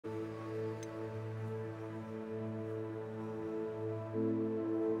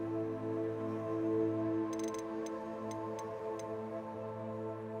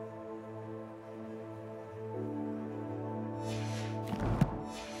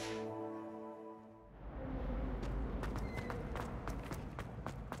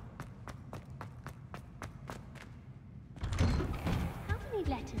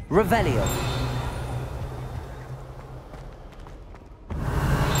Revelio.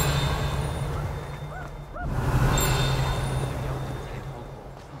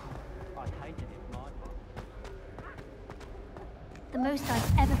 The most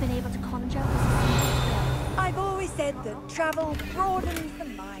I've ever been able to conjure was a single thrill. I've always said that travel broadens the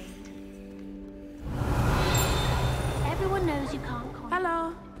mind. Everyone knows you can't conjure.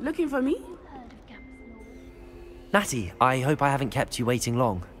 Hello, looking for me? Heard of Gamp's law. Natty, I hope I haven't kept you waiting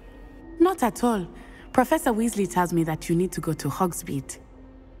long. Not at all. Professor Weasley tells me that you need to go to Hogsmeade.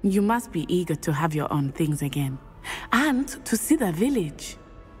 You must be eager to have your own things again. And to see the village.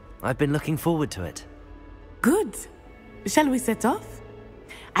 I've been looking forward to it. Good. Shall we set off?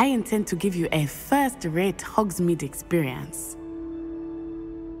 I intend to give you a first-rate Hogsmeade experience.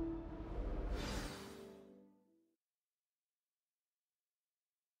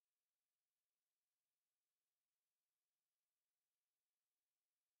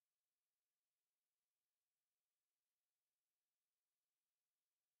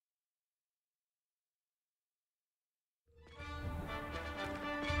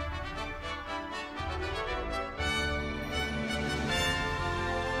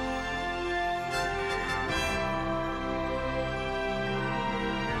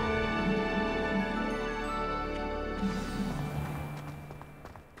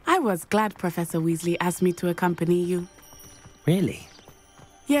 I was glad Professor Weasley asked me to accompany you. Really?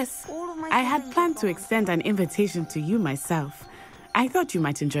 Yes, I had planned to extend an invitation to you myself. I thought you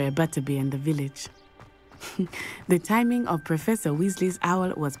might enjoy a butterbeer in the village. The timing of Professor Weasley's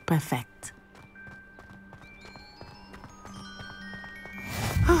owl was perfect.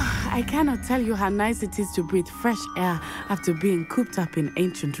 I cannot tell you how nice it is to breathe fresh air after being cooped up in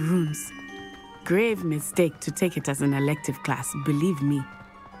ancient rooms. Grave mistake to take it as an elective class, believe me.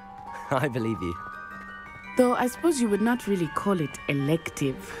 I believe you. Though I suppose you would not really call it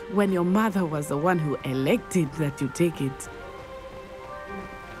elective when your mother was the one who elected that you take it.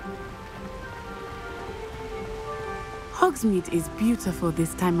 Hogsmeade is beautiful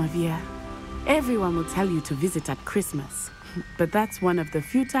this time of year. Everyone will tell you to visit at Christmas, but that's one of the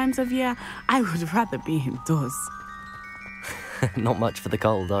few times of year I would rather be indoors. Not much for the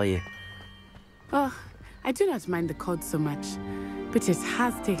cold, are you? Oh, I do not mind the cold so much, but it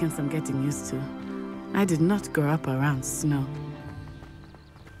has taken some getting used to. I did not grow up around snow.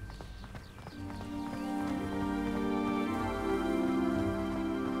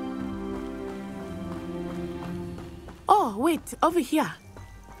 Oh, wait, over here.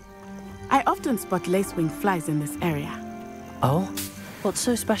 I often spot lacewing flies in this area. Oh? What's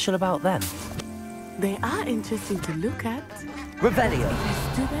so special about them? They are interesting to look at. Revelio. If you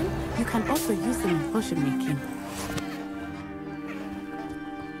stew them, you can also use them in potion making.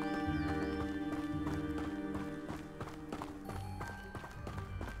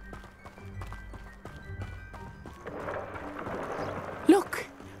 Look,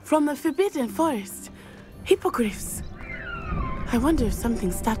 from the Forbidden Forest. Hippogriffs. I wonder if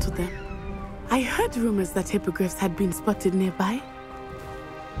something startled them. I heard rumors that hippogriffs had been spotted nearby.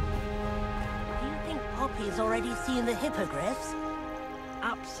 Do you think Poppy's already seen the hippogriffs?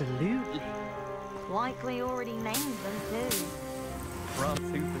 Absolutely. Likely already named them too. Brass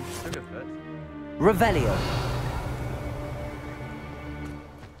tooth and sugarfoot. Revelio.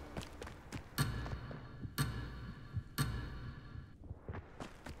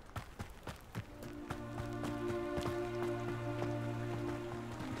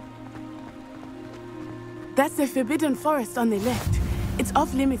 That's the Forbidden Forest on the left. It's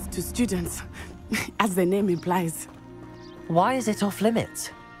off limits to students, as the name implies. Why is it off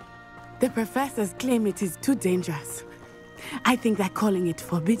limits? The professors claim it is too dangerous. I think that calling it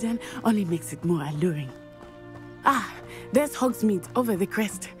forbidden only makes it more alluring. Ah, there's Hogsmeade over the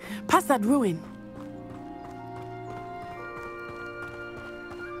crest. Past that ruin.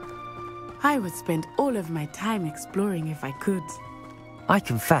 I would spend all of my time exploring if I could. I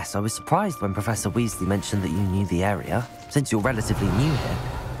confess I was surprised when Professor Weasley mentioned that you knew the area, since you're relatively new here.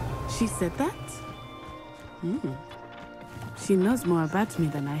 She said that? She knows more about me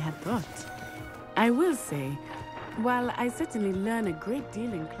than I had thought. I will say, while I certainly learn a great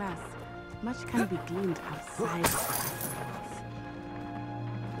deal in class, much can be gleaned outside of class.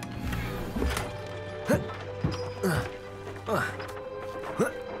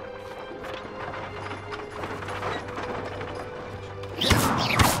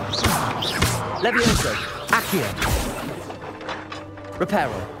 Levioso. Accio.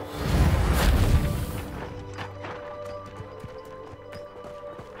 Reparo.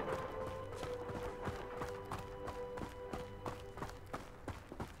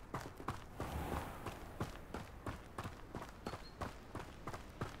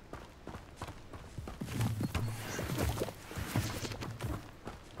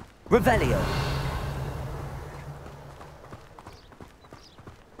 Revelio.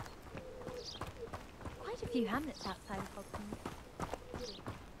 Quite a few hamlets outside of Hogwarts.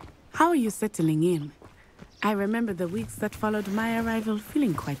 How are you settling in? I remember the weeks that followed my arrival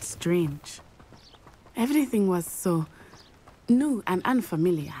feeling quite strange. Everything was so new and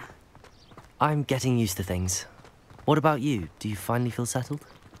unfamiliar. I'm getting used to things. What about you? Do you finally feel settled?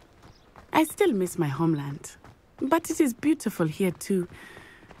 I still miss my homeland, but it is beautiful here too.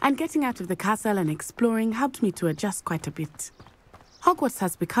 And getting out of the castle and exploring helped me to adjust quite a bit. Hogwarts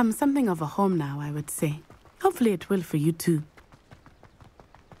has become something of a home now, I would say. Hopefully it will for you too.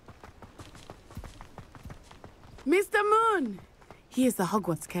 Mr. Moon! He is the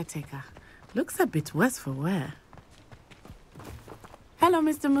Hogwarts caretaker. Looks a bit worse for wear. Hello,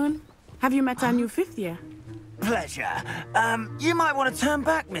 Mr. Moon. Have you met our new fifth year? Pleasure. You might want to turn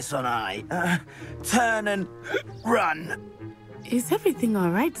back, Miss Onai. Turn and run. Is everything all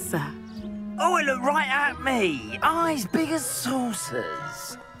right, sir? Oh, it looked right at me. Eyes big as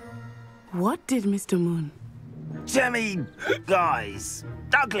saucers. What did Mr. Moon? Jemmy guys.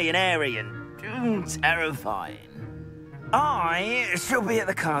 Ugly and airy and terrifying. I shall be at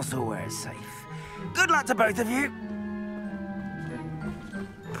the castle where it's safe. Good luck to both of you.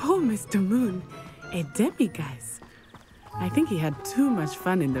 Poor Mr. Moon. A demiguise. I think he had too much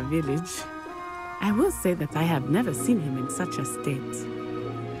fun in the village. I will say that I have never seen him in such a state.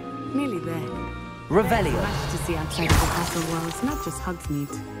 Nearly there. Revelio. Much to see outside of the castle walls, not just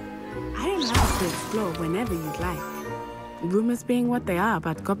Hogsmeade. I am happy to explore whenever you'd like. Rumors being what they are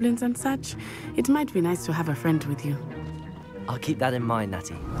about goblins and such, it might be nice to have a friend with you. I'll keep that in mind,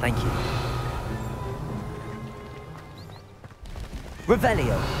 Natty. Thank you.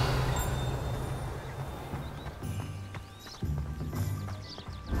 Revelio.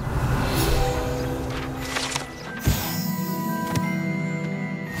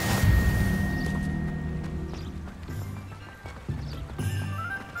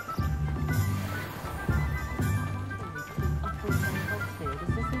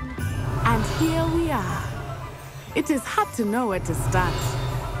 And here we are. It is hard to know where to start.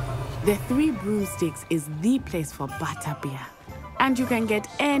 The Three Broomsticks is the place for butterbeer. And you can get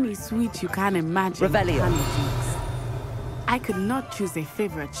any sweet you can imagine. Revelio. Honeydukes. I could not choose a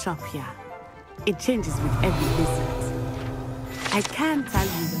favorite shop here. It changes with every visit. I can tell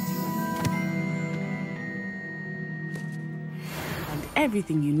you that you and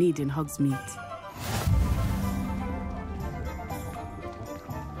everything you need in Hogsmeade.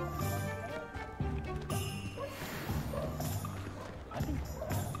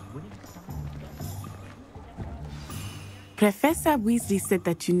 Professor Weasley said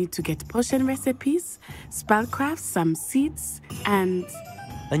that you need to get potion recipes, spellcrafts, some seeds, and...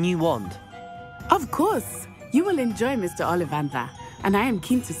 A new wand. Of course! You will enjoy Mr. Ollivander, and I am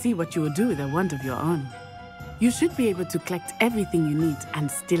keen to see what you will do with a wand of your own. You should be able to collect everything you need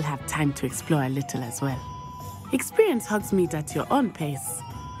and still have time to explore a little as well. Experience Hogsmeade at your own pace.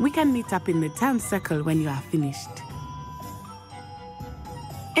 We can meet up in the town circle when you are finished.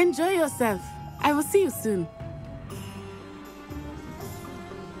 Enjoy yourself. I will see you soon.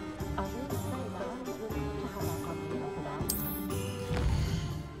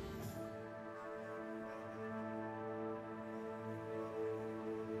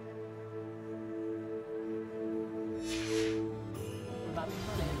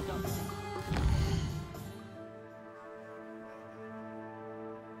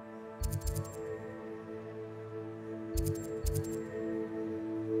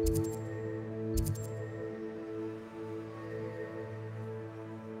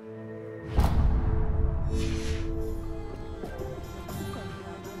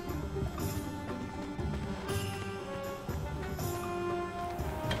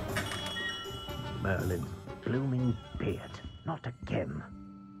 Merlin's blooming beard. Not again.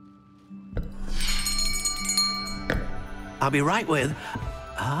 I'll be right with...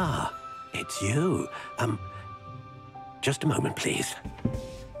 Ah, it's you. Just a moment, please.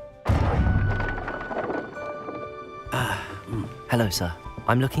 Hello, sir.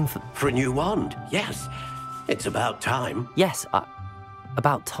 I'm looking for... For a new wand, yes. It's about time. Yes,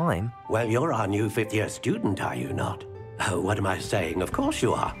 about time? Well, you're our new fifth-year student, are you not? Oh, what am I saying? Of course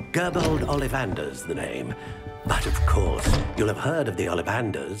you are. Gerbold Ollivander's the name. But of course, you'll have heard of the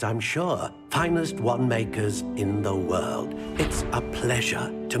Ollivanders, I'm sure. Finest wand makers in the world. It's a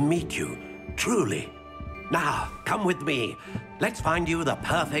pleasure to meet you, truly. Now, come with me. Let's find you the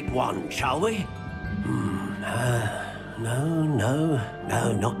perfect wand, shall we? No,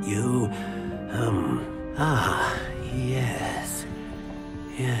 not you. Yes.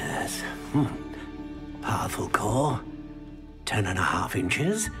 Powerful core. 10.5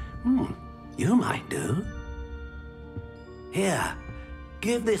 inches. You might do. Here,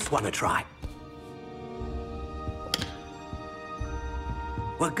 give this one a try.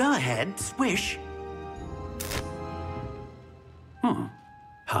 Well, go ahead, swish.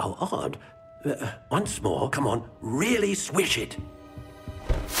 How odd. Once more, come on, really swish it.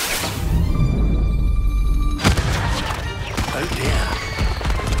 Oh dear.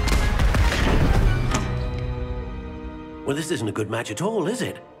 Well, this isn't a good match at all, is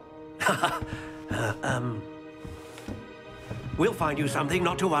it? We'll find you something,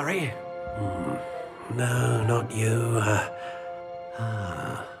 not to worry. No, not you.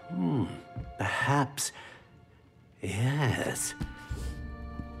 Perhaps... Yes.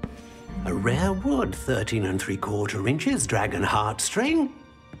 A rare wood, 13 3/4 inches, dragon heartstring.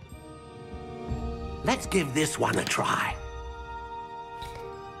 Let's give this one a try.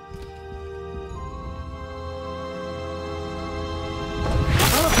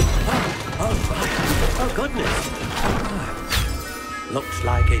 Oh, goodness. Looks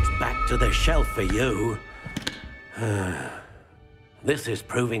like it's back to the shelf for you. This is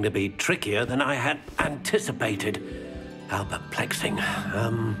proving to be trickier than I had anticipated. How perplexing.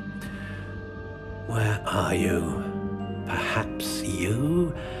 Where are you? Perhaps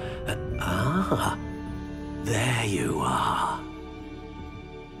you? There you are.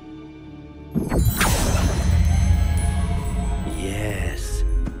 Yes,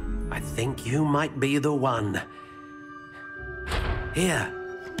 I think you might be the one. Here,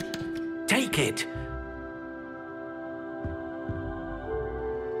 take it.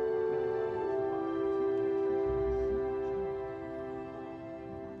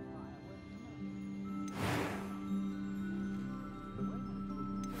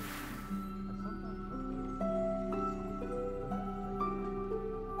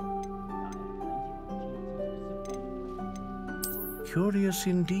 Curious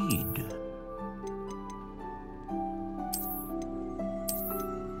indeed.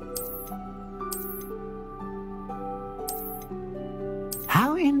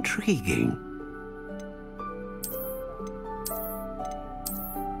 How intriguing.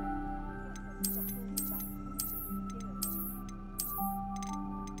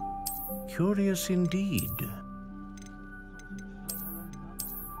 Curious indeed.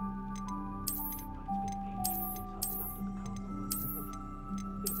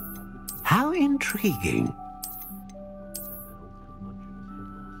 How intriguing.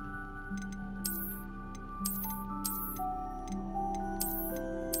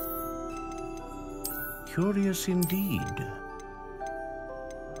 Curious indeed.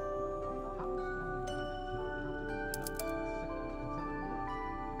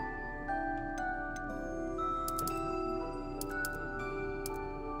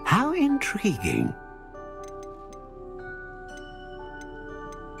 How intriguing.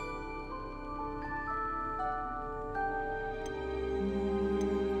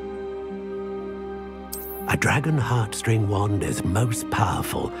 A dragon heartstring wand is most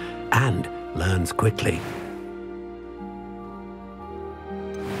powerful and learns quickly.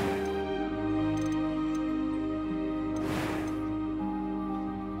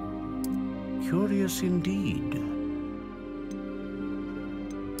 Curious indeed.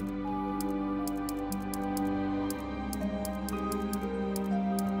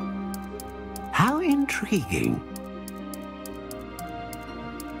 How intriguing.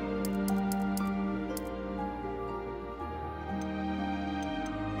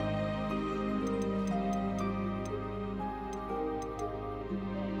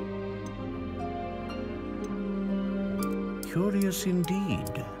 Curious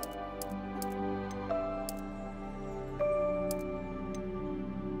indeed.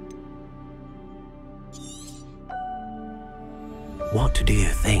 What do you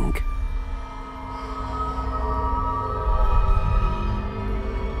think?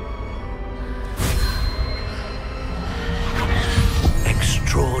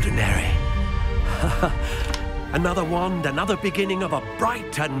 Extraordinary. Another wand, another beginning of a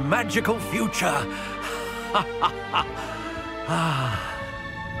bright and magical future.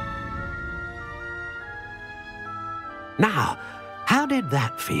 Now, how did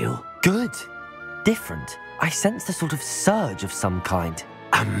that feel? Good. Different. I sensed a sort of surge of some kind.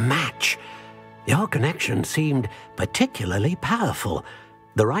 A match. Your connection seemed particularly powerful.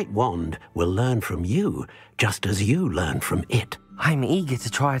 The right wand will learn from you, just as you learn from it. I'm eager to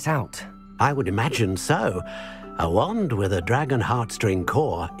try it out. I would imagine so. A wand with a dragon heartstring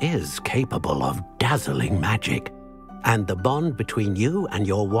core is capable of dazzling magic. And the bond between you and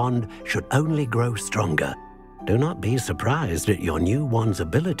your wand should only grow stronger. Do not be surprised at your new wand's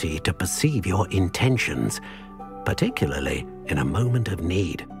ability to perceive your intentions. particularly in a moment of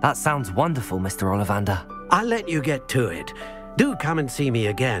need. That sounds wonderful, Mr. Ollivander. I'll let you get to it. Do come and see me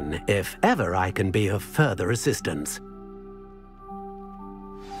again if ever I can be of further assistance.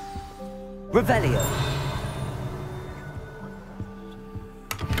 Revelio.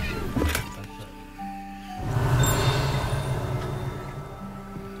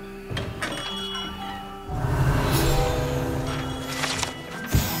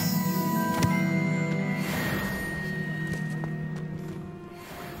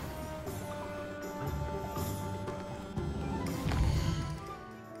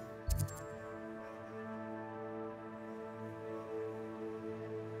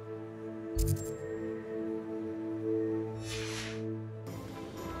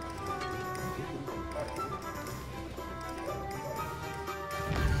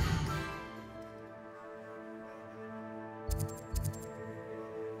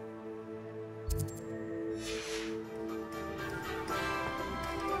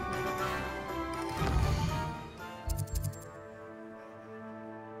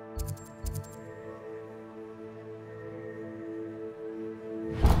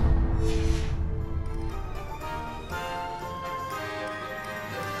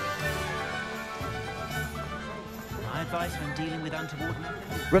 Advice when dealing with untoward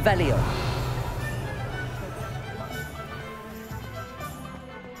matters? Revelio.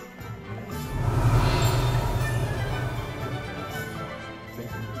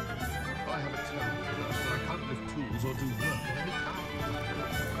 I have a terrible curse where I can't lift tools or do work of any kind.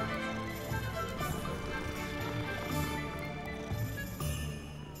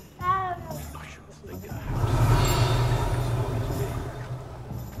 I should think I have.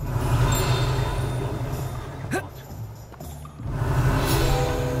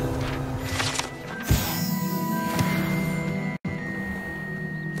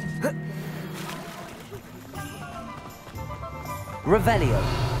 Revelio.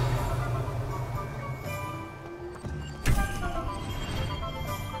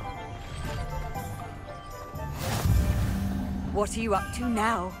 What are you up to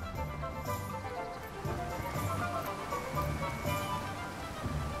now?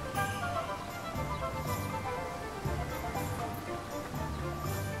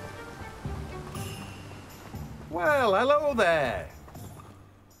 Well, hello there.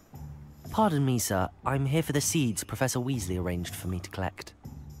 Pardon me, sir. I'm here for the seeds Professor Weasley arranged for me to collect.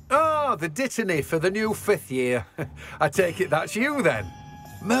 Ah, the dittany for the new 5th year. I take it that's you, then.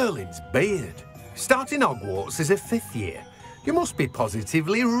 Merlin's beard. Starting Hogwarts as a 5th year. You must be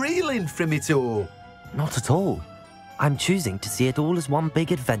positively reeling from it all. Not at all. I'm choosing to see it all as one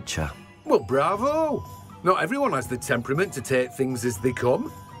big adventure. Well, bravo. Not everyone has the temperament to take things as they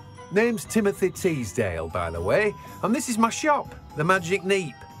come. Name's Timothy Teasdale, by the way, and this is my shop, the Magic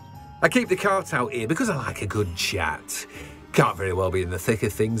Neep. I keep the cart out here because I like a good chat. Can't very well be in the thick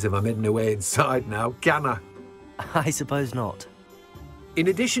of things if I'm hidden away inside now, can I? I suppose not. In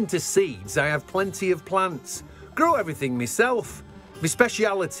addition to seeds, I have plenty of plants. Grow everything myself. My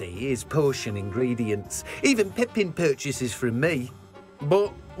speciality is potion ingredients. Even Pippin purchases from me. But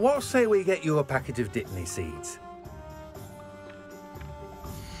what say we get you a packet of Dittany seeds?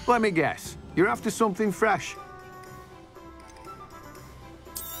 Let me guess. You're after something fresh.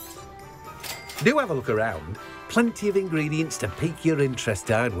 Do have a look around. Plenty of ingredients to pique your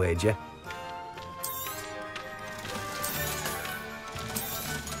interest, I'd wager.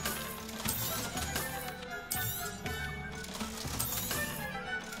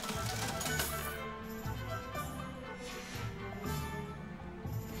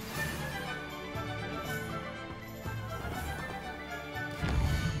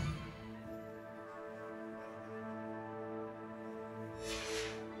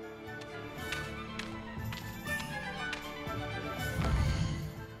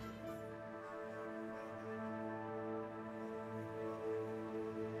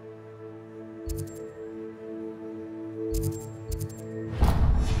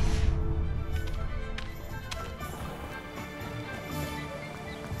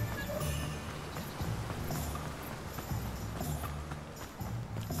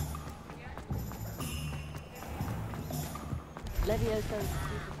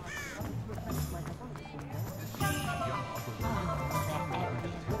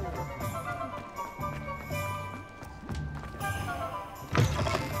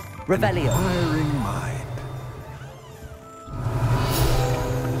 Revelio. Inquiring mind.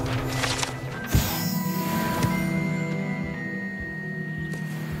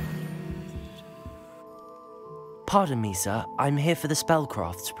 Pardon me, sir. I'm here for the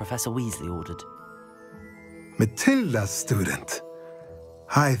spellcrafts Professor Weasley ordered. Matilda's student.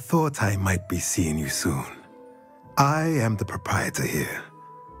 I thought I might be seeing you soon. I am the proprietor here,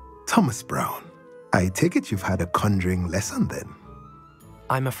 Thomas Brown. I take it you've had a conjuring lesson then?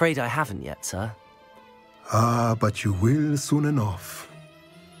 I'm afraid I haven't yet, sir. Ah, but you will soon enough.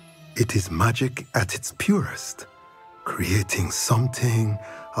 It is magic at its purest, creating something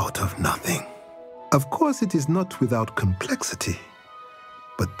out of nothing. Of course, it is not without complexity,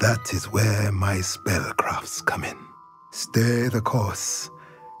 but that is where my spellcrafts come in. Stay the course,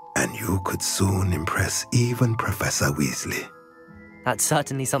 and you could soon impress even Professor Weasley. That's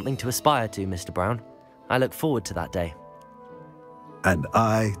certainly something to aspire to, Mr. Brown. I look forward to that day. And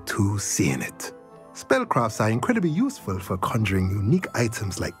I, too, see in it. Spellcrafts are incredibly useful for conjuring unique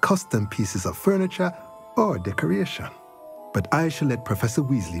items like custom pieces of furniture or decoration. But I shall let Professor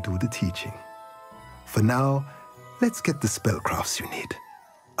Weasley do the teaching. For now, let's get the spellcrafts you need.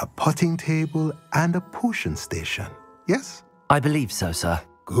 A potting table and a potion station, yes? I believe so, sir.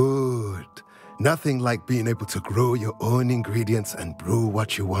 Good. Nothing like being able to grow your own ingredients and brew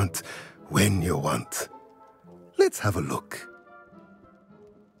what you want when you want. Let's have a look.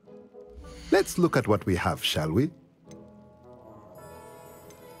 Let's look at what we have, shall we?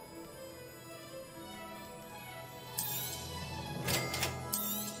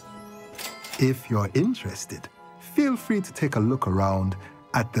 If you're interested, feel free to take a look around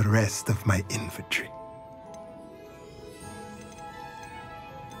at the rest of my inventory.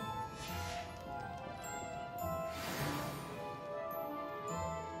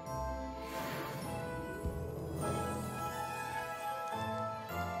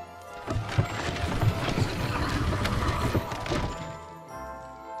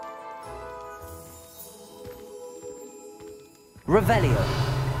 Revelio.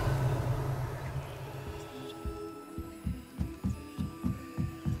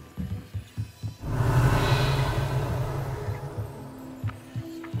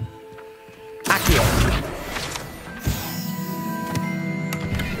 Accio.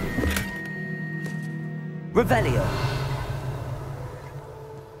 Revelio.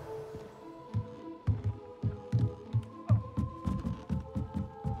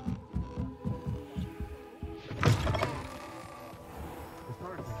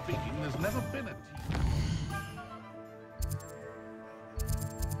 There's never been a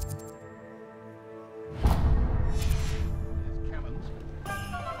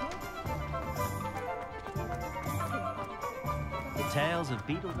The tales of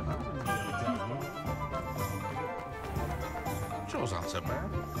beetles and Joe's answer, man.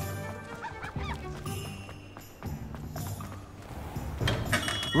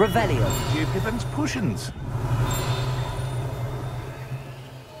 Revelio. J. Pippin's potions.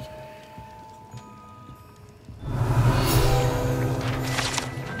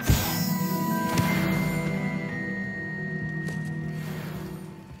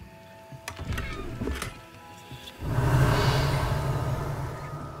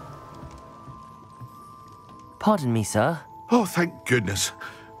 Pardon me, sir. Oh, thank goodness.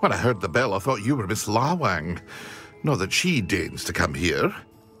 When I heard the bell, I thought you were Miss Lawang. Not that she deigns to come here.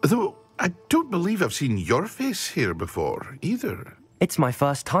 Though I don't believe I've seen your face here before, either. It's my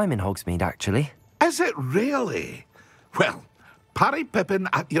first time in Hogsmeade, actually. Is it really? Well, Parry Pippin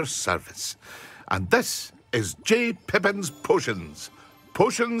at your service. And this is J. Pippin's Potions.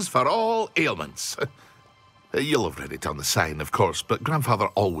 Potions for all ailments. You'll have read it on the sign, of course, but Grandfather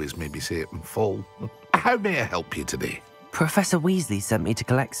always made me say it in full. How may I help you today? Professor Weasley sent me to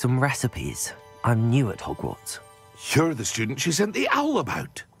collect some recipes. I'm new at Hogwarts. You're the student she sent the owl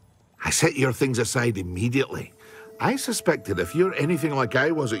about. I set your things aside immediately. I suspected if you're anything like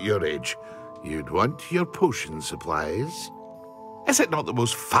I was at your age, you'd want your potion supplies. Is it not the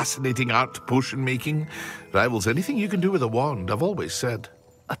most fascinating art, potion making? Rivals anything you can do with a wand, I've always said.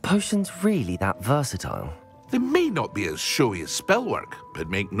 Are potions really that versatile? They may not be as showy as spellwork, but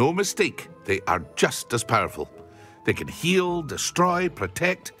make no mistake, they are just as powerful. They can heal, destroy,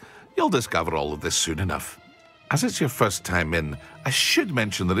 protect. You'll discover all of this soon enough. As it's your first time in, I should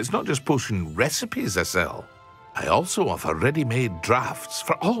mention that it's not just potion recipes I sell. I also offer ready-made drafts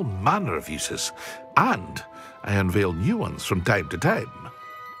for all manner of uses, and I unveil new ones from time to time.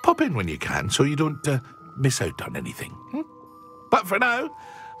 Pop in when you can so you don't miss out on anything. But for now,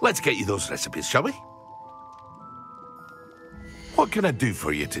 let's get you those recipes, shall we? What can I do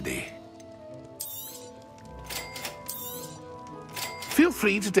for you today? Feel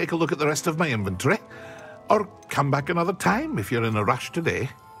free to take a look at the rest of my inventory, or come back another time if you're in a rush today.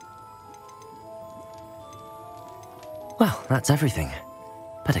 Well, that's everything.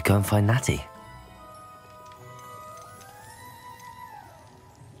 Better go and find Natty.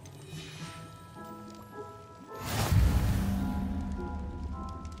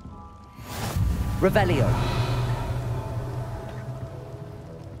 Revelio.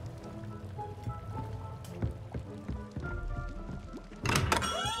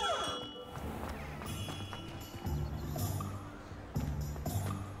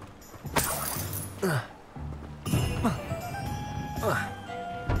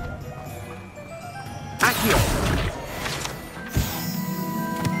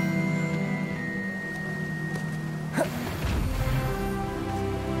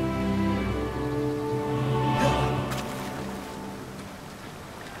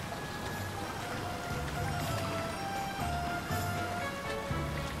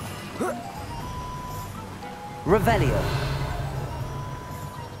 Revelio.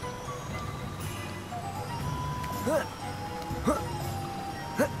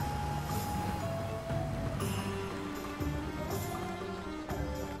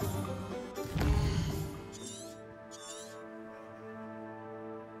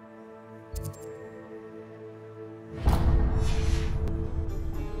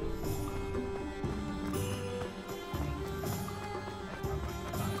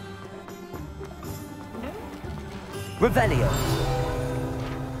 Revelio.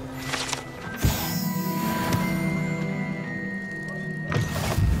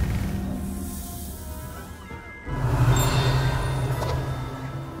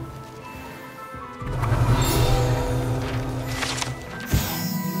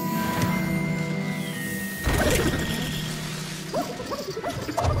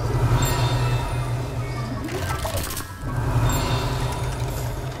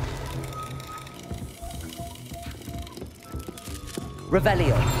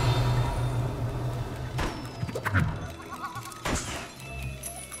 Revelio.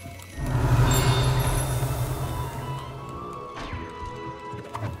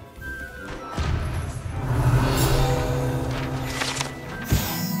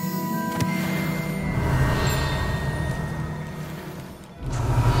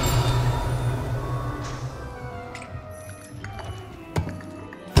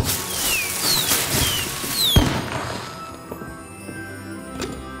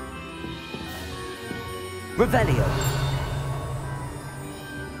 Revelio.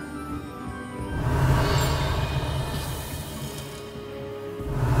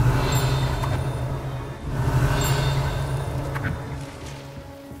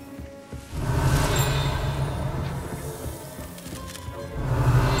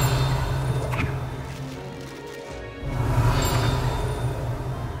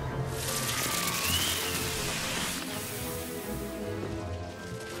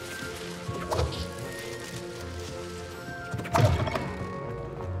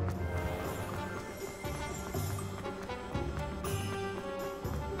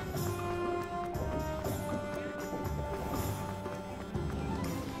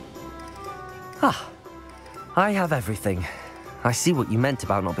 Ah, I have everything. I see what you meant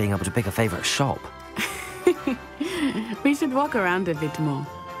about not being able to pick a favorite shop. We should walk around a bit more.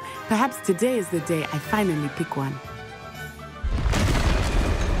 Perhaps today is the day I finally pick one.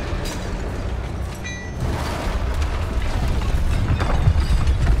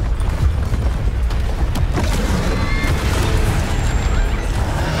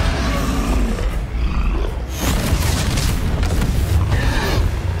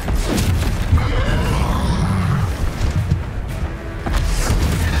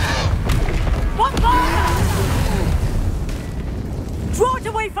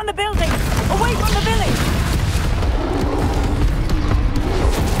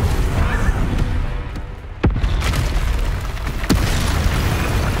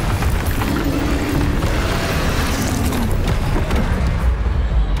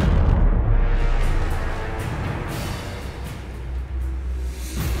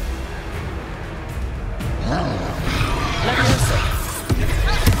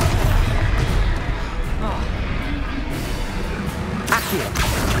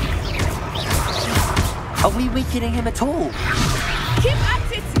 Are we weakening him at all? Keep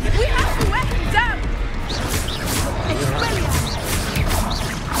at it! We have to wear him down!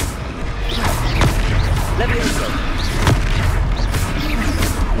 Levioso!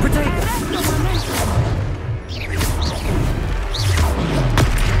 Protego!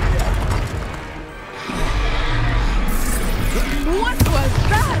 What was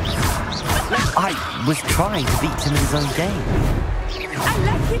that? I was trying to beat him in his own game. I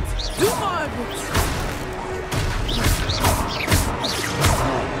like it. Do more of it.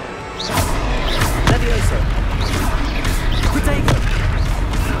 Levioso! Protego!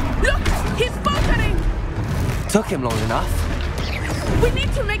 Look! He's faltering! Took him long enough. We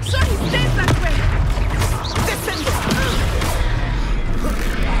need to make sure he stays that way. Descendo!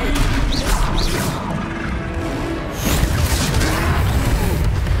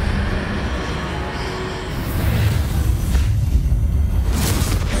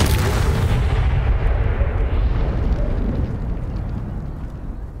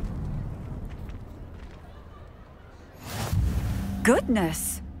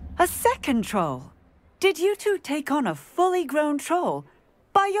 Goodness! A second troll! Did you two take on a fully grown troll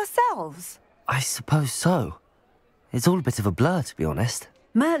by yourselves? I suppose so. It's all a bit of a blur, to be honest.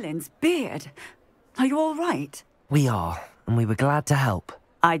 Merlin's beard. Are you all right? We are, and we were glad to help.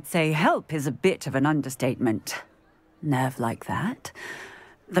 I'd say help is a bit of an understatement. Nerve like that.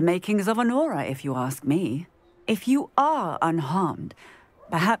 The makings of an aura, if you ask me. If you are unharmed,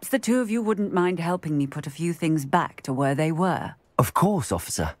 perhaps the two of you wouldn't mind helping me put a few things back to where they were. Of course,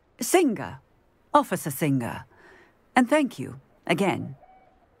 officer. Singer. Officer Singer. And thank you, again.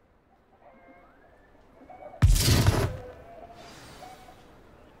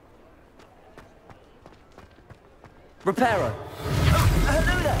 Reparo.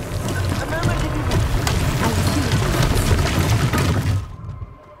 Hello there. A moment if you...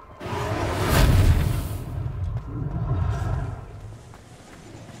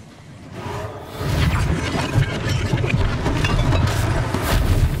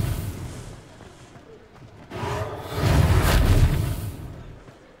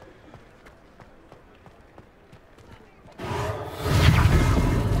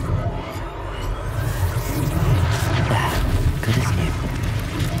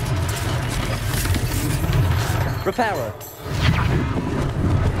 Reparo.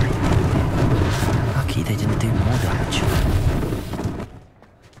 Lucky they didn't do more damage.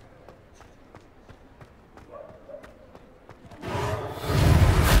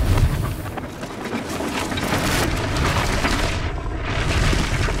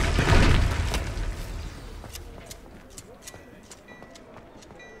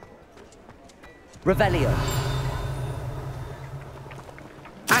 Revelio.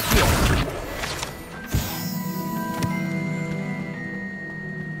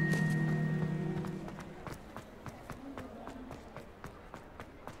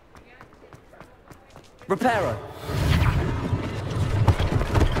 Reparo.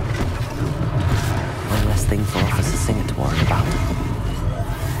 One less thing for Officer Singer to worry about.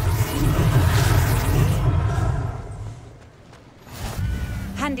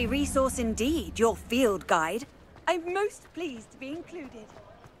 Handy resource indeed, your field guide. I'm most pleased to be included.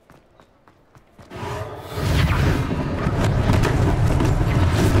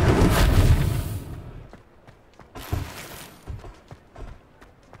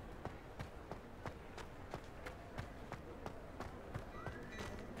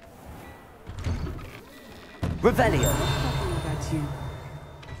 Revelio. About you.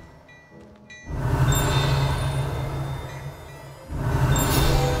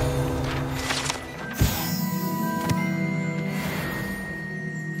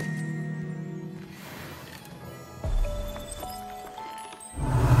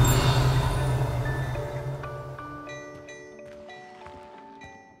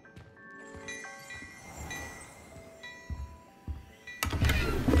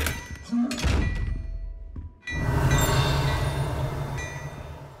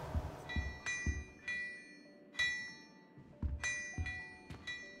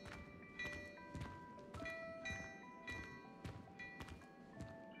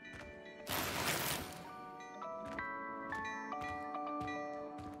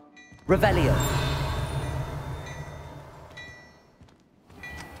 Revelio.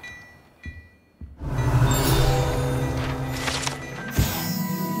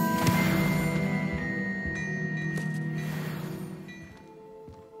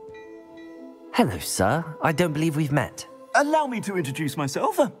 Hello, sir. I don't believe we've met. Allow me to introduce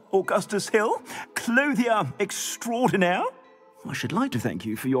myself, Augustus Hill, clothier extraordinaire. I should like to thank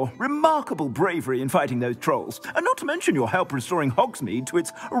you for your remarkable bravery in fighting those trolls, and not to mention your help restoring Hogsmeade to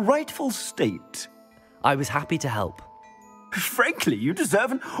its rightful state. I was happy to help. Frankly, you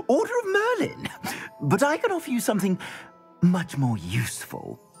deserve an Order of Merlin. But I can offer you something much more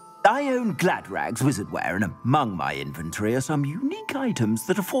useful. I own Gladrag's wizardware, and among my inventory are some unique items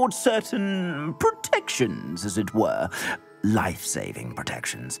that afford certain protections, as it were. Life-saving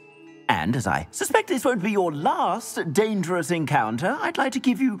protections. And as I suspect this won't be your last dangerous encounter, I'd like to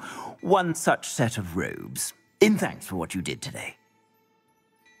give you one such set of robes, in thanks for what you did today.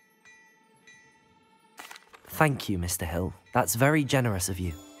 Thank you, Mr. Hill. That's very generous of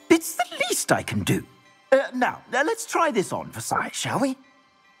you. It's the least I can do. Now, let's try this on for size, shall we?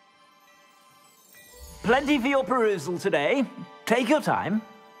 Plenty for your perusal today. Take your time.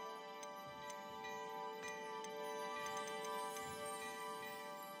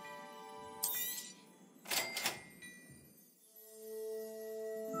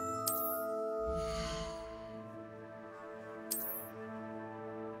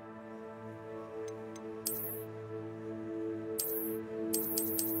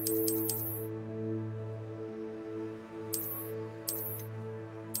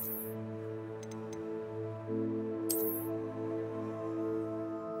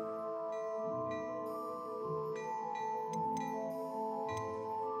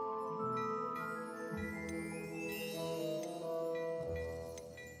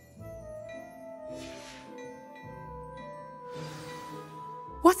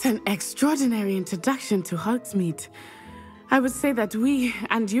 What an extraordinary introduction to Hogsmeade. I would say that we,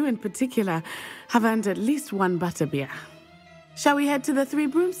 and you in particular, have earned at least one butterbeer. Shall we head to the Three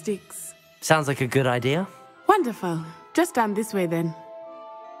Broomsticks? Sounds like a good idea. Wonderful. Just down this way then.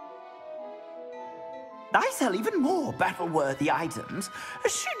 I sell even more battle-worthy items.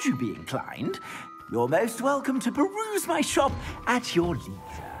 Should you be inclined, you're most welcome to peruse my shop at your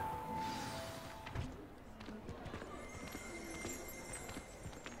leisure.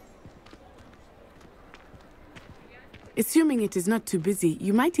 Assuming it is not too busy,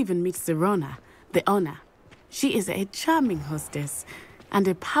 you might even meet Sirona, the owner. She is a charming hostess and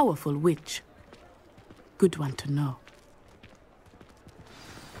a powerful witch. Good one to know.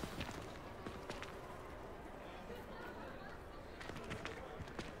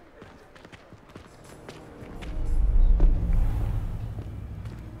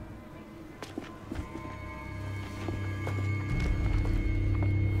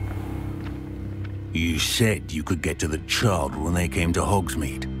 You said you could get to the child when they came to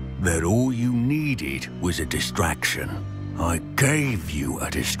Hogsmeade. That all you needed was a distraction. I gave you a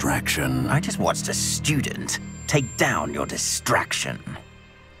distraction. I just watched a student take down your distraction.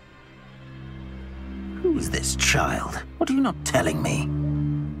 Who's this child? What are you not telling me?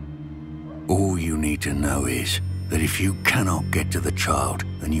 All you need to know is that if you cannot get to the child,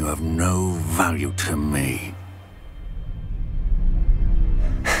 then you have no value to me.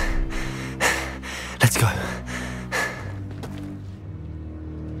 Let's go.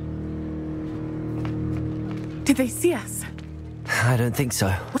 Did they see us? I don't think so.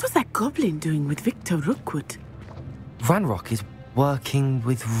 What was that goblin doing with Victor Rookwood? Ranrock is working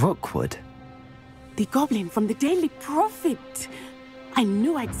with Rookwood. The goblin from the Daily Prophet. I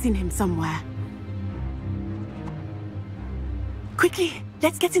knew I'd seen him somewhere. Quickly,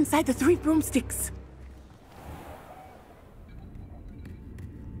 let's get inside the Three Broomsticks.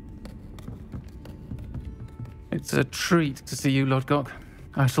 It's a treat to see you, Lodgok.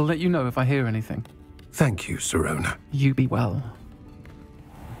 I shall let you know if I hear anything. Thank you, Sirona. You be well.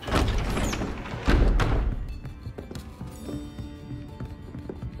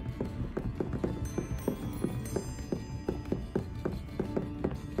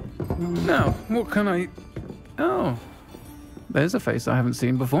 Now, what can I... Oh, there's a face I haven't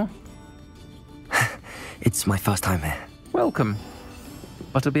seen before. It's my first time here. Welcome.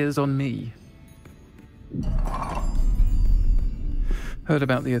 Butterbeer's on me. Heard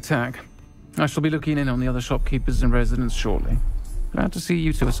about the attack. I shall be looking in on the other shopkeepers and residents shortly. Glad to see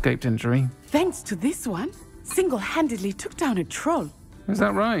you two escaped injury. Thanks to this one, single-handedly took down a troll. Is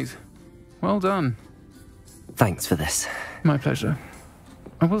that right? Well done. Thanks for this. My pleasure.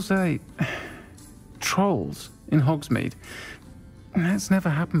 I will say, trolls in Hogsmeade. That's never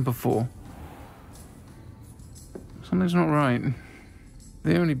happened before. Something's not right.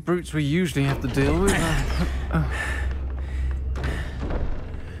 The only brutes we usually have to deal with are...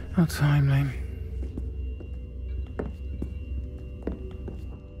 How timely.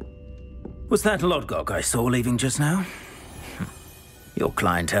 Was that Lodgok I saw leaving just now? Your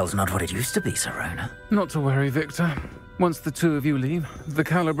clientele's not what it used to be, Sirona. Not to worry, Victor. Once the two of you leave, the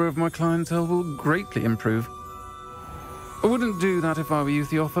caliber of my clientele will greatly improve. I wouldn't do that if I were you,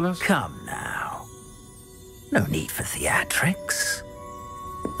 Theophilus. Come now. No need for theatrics.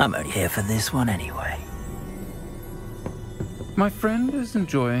 I'm only here for this one anyway. My friend is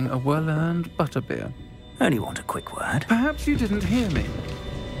enjoying a well-earned butterbeer. Only want a quick word. Perhaps you didn't hear me.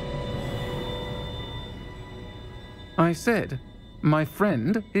 I said, my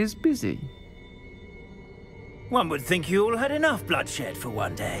friend is busy. One would think you all had enough bloodshed for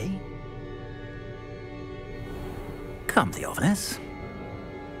one day. Come, Theophilus.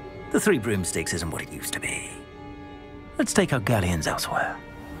 The Three Broomsticks isn't what it used to be. Let's take our galleons elsewhere.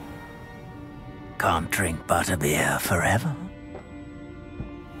 Can't drink butterbeer forever.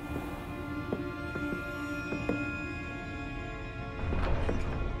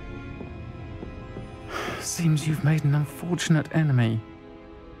 Seems you've made an unfortunate enemy.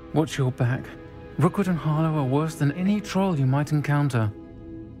 Watch your back. Rookwood and Harlow are worse than any troll you might encounter.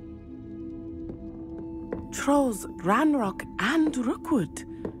 Trolls, Ranrock, and Rookwood.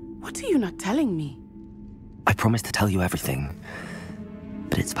 What are you not telling me? I promised to tell you everything,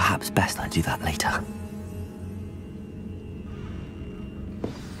 but it's perhaps best I do that later.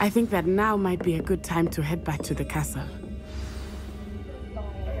 I think that now might be a good time to head back to the castle.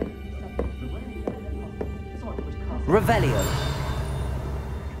 Revelio.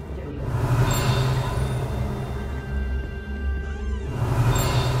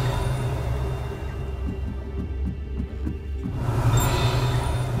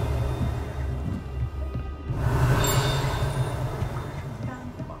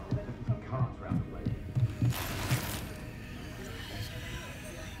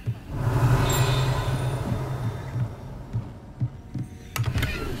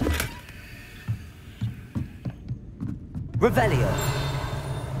 Revelio.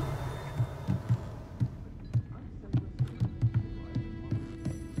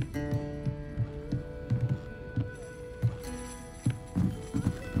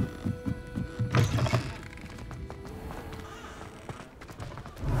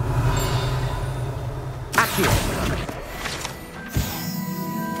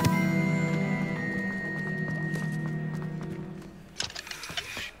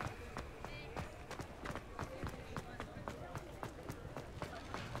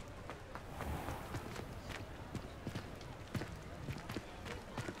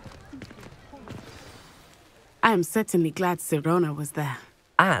 I am certainly glad Sirona was there.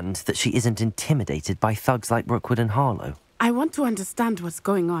 And that she isn't intimidated by thugs like Rookwood and Harlow. I want to understand what's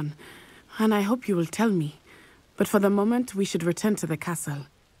going on, and I hope you will tell me. But for the moment, we should return to the castle.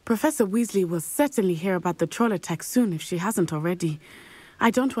 Professor Weasley will certainly hear about the troll attack soon if she hasn't already.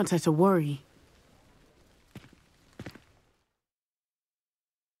 I don't want her to worry.